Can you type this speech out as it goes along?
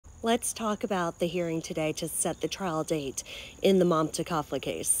Let's talk about the hearing today to set the trial date in the Mamta Kafle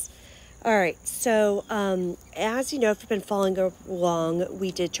case. All right, so as you know, if you've been following along,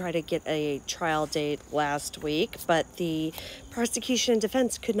 we did try to get a trial date last week, but the prosecution and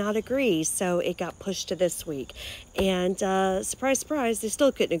defense could not agree, so it got pushed to this week. And surprise, surprise, they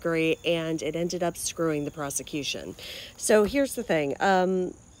still couldn't agree, and it ended up screwing the prosecution. So here's the thing.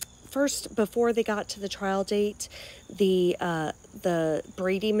 First, before they got to the trial date, the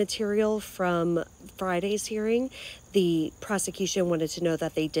Brady material from Friday's hearing, the prosecution wanted to know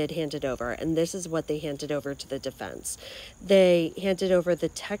that they did hand it over, and this is what they handed over to the defense. They handed over the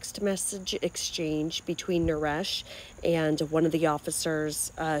text message exchange between Naresh and one of the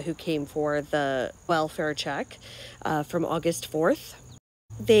officers who came for the welfare check from August 4th.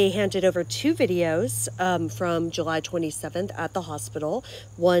 They handed over two videos from July 27th at the hospital.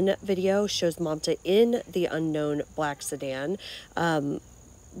 One video shows Mamta in the unknown black sedan,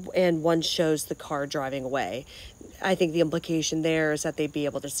 and one shows the car driving away. I think the implication there is that they'd be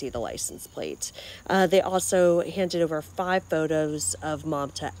able to see the license plate. They also handed over 5 photos of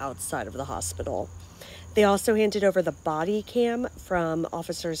Mamta outside of the hospital. They also handed over the body cam from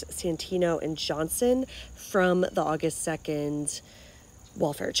Officers Santino and Johnson from the August 2nd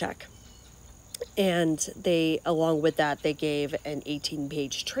welfare check. And they, along with that, they gave an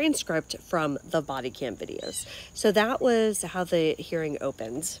 18-page transcript from the body cam videos. So that was how the hearing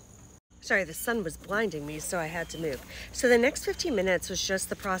opened. Sorry, the sun was blinding me, so I had to move. So the next 15 minutes was just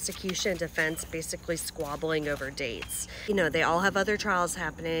the prosecution and defense basically squabbling over dates. You know, they all have other trials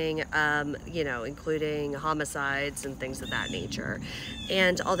happening, including homicides and things of that nature.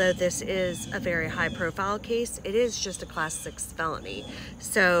 And although this is a very high-profile case, it is just a Class 6 felony.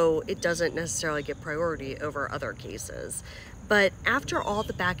 So it doesn't necessarily get priority over other cases. But after all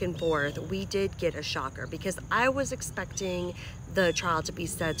the back and forth, we did get a shocker because I was expecting the trial to be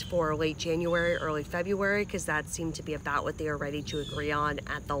set for late January, early February, because that seemed to be about what they were ready to agree on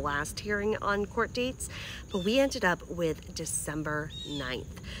at the last hearing on court dates. But we ended up with December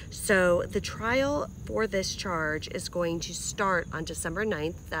 9th. So the trial for this charge is going to start on December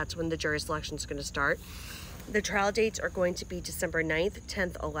 9th. That's when the jury selection is going to start. The trial dates are going to be December 9th,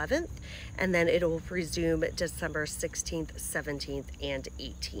 10th, 11th, and then it will resume December 16th, 17th, and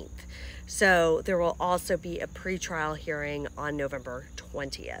 18th. So there will also be a pretrial hearing on November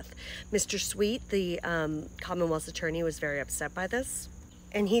 20th. Mr. Sweet, the Commonwealth's attorney, was very upset by this.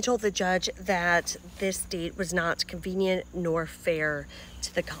 And he told the judge that this date was not convenient nor fair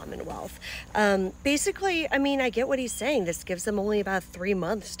to the Commonwealth. Basically, I mean, I get what he's saying. This gives them only about 3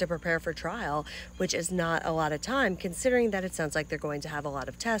 months to prepare for trial, which is not a lot of time, considering that it sounds like they're going to have a lot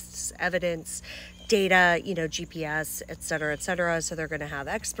of tests, evidence, data, GPS, et cetera, et cetera. So they're going to have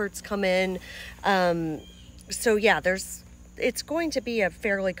experts come in. So yeah, it's going to be a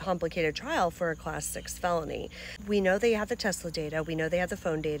fairly complicated trial for a Class 6 felony. We know they have the Tesla data. We know they have the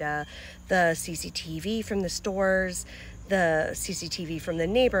phone data, the CCTV from the stores, the CCTV from the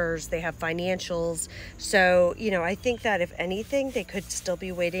neighbors. They have financials. So, I think that if anything, they could still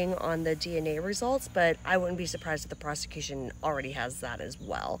be waiting on the DNA results, but I wouldn't be surprised if the prosecution already has that as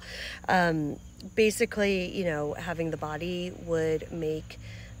well. Basically, having the body would make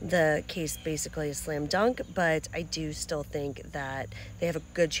the case basically a slam dunk, but I do still think that they have a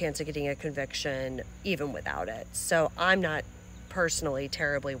good chance of getting a conviction even without it. So I'm not personally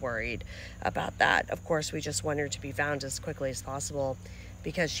terribly worried about that. Of course, we just want her to be found as quickly as possible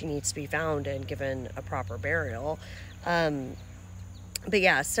because she needs to be found and given a proper burial. But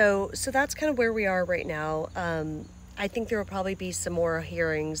yeah, so that's kind of where we are right now. I think there will probably be some more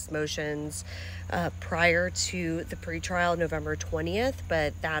hearings, motions prior to the pretrial November 20th,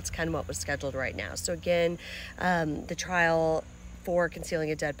 but that's kind of what was scheduled right now. So again, the trial for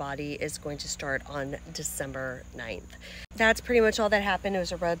concealing a dead body is going to start on December 9th. That's pretty much all that happened.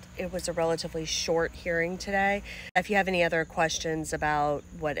 It was a relatively short hearing today. If you have any other questions about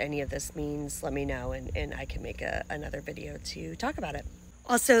what any of this means, let me know, and I can make another video to talk about it.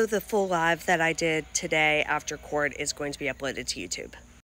 Also, the full live that I did today after court is going to be uploaded to YouTube.